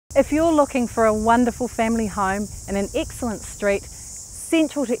If you're looking for a wonderful family home in an excellent street,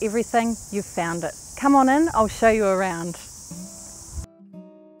 central to everything, you've found it. Come on in, I'll show you around.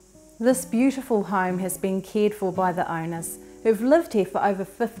 This beautiful home has been cared for by the owners, who've lived here for over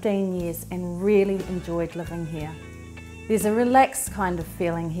 15 years and really enjoyed living here. There's a relaxed kind of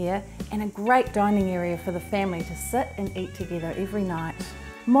feeling here and a great dining area for the family to sit and eat together every night.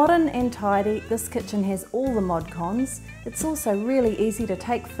 Modern and tidy, this kitchen has all the mod cons. It's also really easy to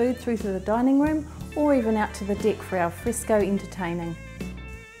take food through to the dining room or even out to the deck for our fresco entertaining.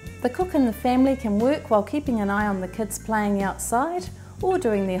 The cook and the family can work while keeping an eye on the kids playing outside or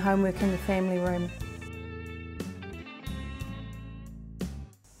doing their homework in the family room.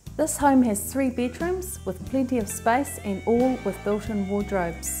 This home has 3 bedrooms with plenty of space and all with built-in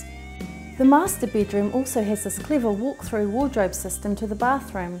wardrobes. The master bedroom also has this clever walk-through wardrobe system to the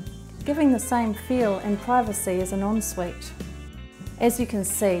bathroom, giving the same feel and privacy as an ensuite. As you can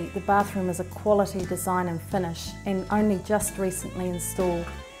see, the bathroom is a quality design and finish and only just recently installed.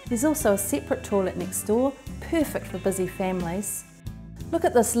 There's also a separate toilet next door, perfect for busy families. Look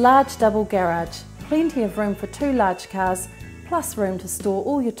at this large double garage, plenty of room for 2 large cars, plus room to store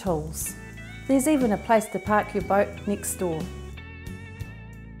all your tools. There's even a place to park your boat next door.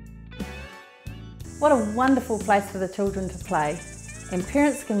 What a wonderful place for the children to play, and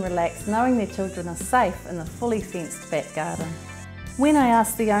parents can relax knowing their children are safe in the fully fenced back garden. When I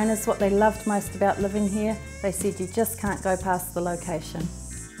asked the owners what they loved most about living here, they said you just can't go past the location.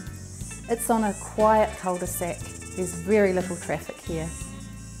 It's on a quiet cul-de-sac. There's very little traffic here.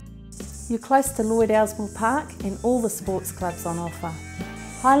 You're close to Lloyd Ellsmore Park and all the sports clubs on offer.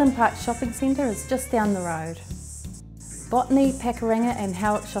 Highland Park Shopping Centre is just down the road. Botany, Pakuranga and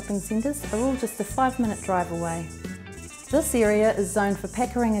Howick shopping centres are all just a 5-minute drive away. This area is zoned for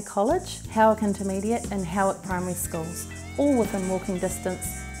Pakuranga College, Howick Intermediate and Howick Primary Schools, all within walking distance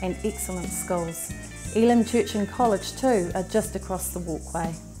and excellent schools. Elim Church and College too are just across the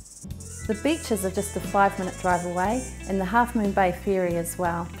walkway. The beaches are just a 5-minute drive away and the Half Moon Bay Ferry as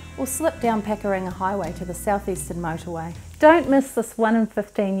well, or slip down Pakuranga Highway to the southeastern motorway. Don't miss this 1 in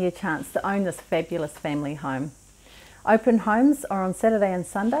 15-year chance to own this fabulous family home. Open homes are on Saturday and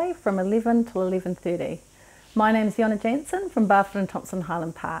Sunday from 11 till 11:30. My name is Jonna Jansen from Barfoot and Thompson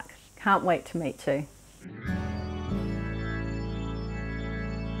Highland Park. Can't wait to meet you.